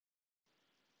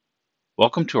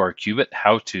Welcome to our Cubit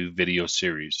How-To video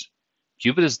series.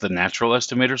 Cubit is the natural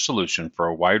estimator solution for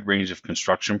a wide range of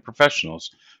construction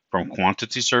professionals, from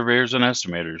quantity surveyors and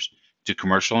estimators to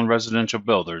commercial and residential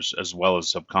builders, as well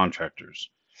as subcontractors.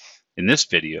 In this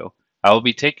video, I will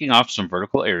be taking off some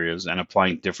vertical areas and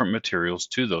applying different materials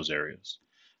to those areas.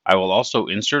 I will also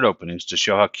insert openings to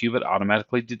show how Cubit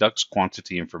automatically deducts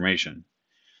quantity information.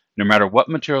 No matter what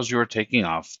materials you are taking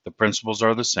off, the principles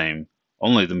are the same,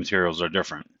 only the materials are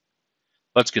different.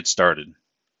 Let's get started.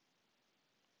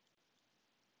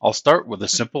 I'll start with a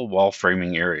simple wall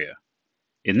framing area.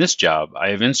 In this job,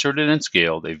 I have inserted and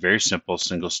scaled a very simple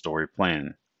single-story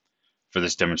plan. For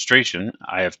this demonstration,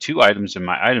 I have two items in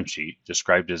my item sheet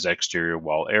described as exterior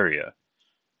wall area,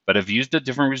 but have used a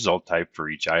different result type for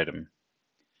each item.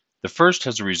 The first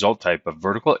has a result type of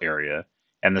vertical area,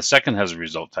 and the second has a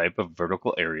result type of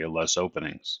vertical area less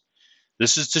openings.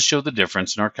 This is to show the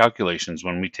difference in our calculations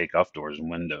when we take off doors and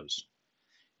windows.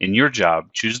 In your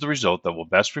job, choose the result that will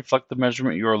best reflect the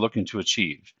measurement you are looking to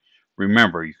achieve.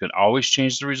 Remember, you can always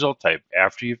change the result type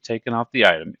after you've taken off the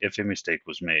item if a mistake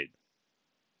was made.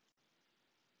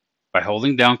 By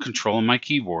holding down Control on my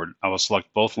keyboard, I will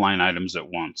select both line items at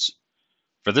once.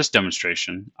 For this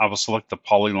demonstration, I will select the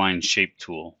Polyline Shape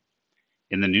tool.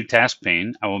 In the new task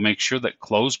pane, I will make sure that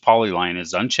Close Polyline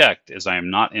is unchecked, as I am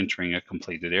not entering a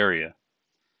completed area.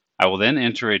 I will then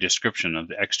enter a description of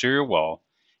the exterior wall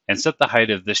and set the height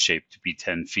of this shape to be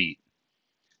 10 feet.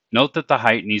 Note that the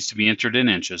height needs to be entered in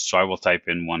inches, so I will type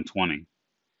in 120.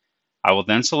 I will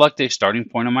then select a starting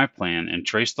point on my plan and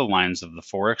trace the lines of the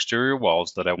 4 exterior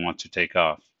walls that I want to take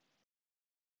off.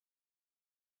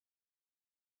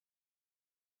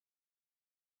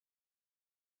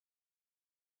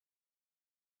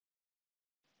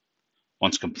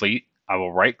 Once complete, I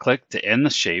will right-click to end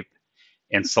the shape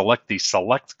and select the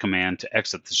Select command to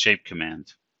exit the Shape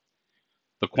command.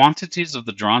 The quantities of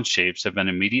the drawn shapes have been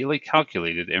immediately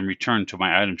calculated and returned to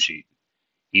my item sheet.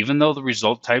 Even though the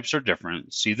result types are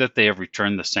different, see that they have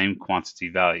returned the same quantity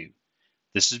value.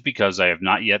 This is because I have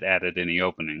not yet added any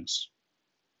openings.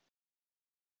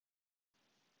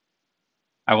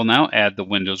 I will now add the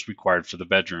windows required for the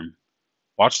bedroom.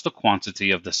 Watch the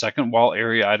quantity of the second wall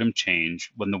area item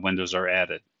change when the windows are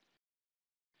added.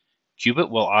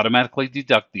 Cubit will automatically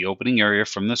deduct the opening area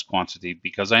from this quantity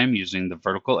because I am using the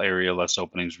vertical area less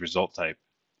openings result type.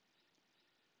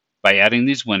 By adding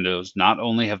these windows, not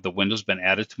only have the windows been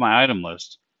added to my item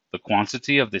list, the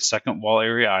quantity of the second wall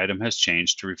area item has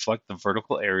changed to reflect the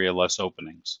vertical area less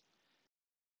openings.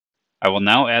 I will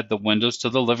now add the windows to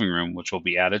the living room, which will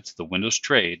be added to the windows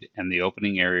trade and the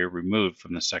opening area removed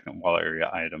from the second wall area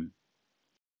item.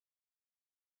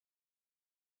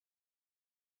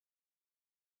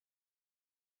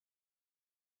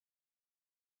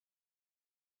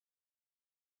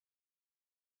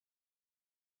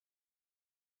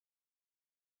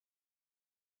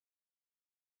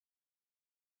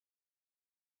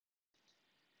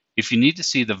 If you need to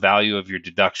see the value of your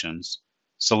deductions,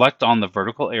 select on the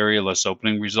vertical area less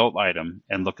opening result item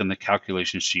and look in the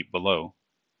calculation sheet below.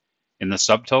 In the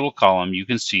subtotal column, you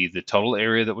can see the total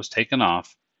area that was taken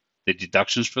off, the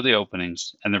deductions for the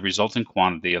openings, and the resulting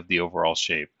quantity of the overall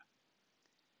shape.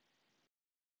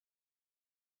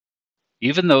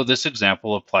 Even though this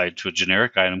example applied to a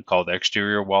generic item called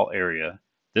exterior wall area,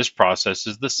 this process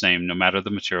is the same no matter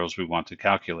the materials we want to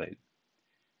calculate.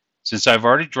 Since I've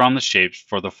already drawn the shapes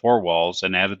for the 4 walls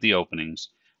and added the openings,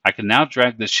 I can now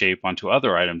drag this shape onto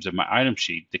other items in my item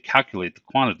sheet to calculate the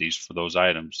quantities for those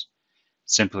items.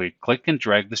 Simply click and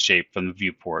drag the shape from the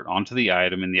viewport onto the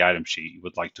item in the item sheet you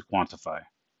would like to quantify.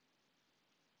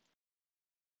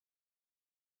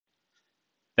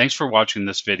 Thanks for watching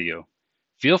this video.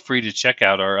 Feel free to check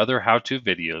out our other how-to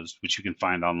videos, which you can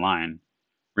find online.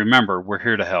 Remember, we're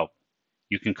here to help.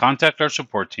 You can contact our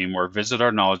support team or visit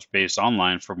our knowledge base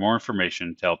online for more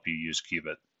information to help you use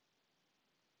Cubit.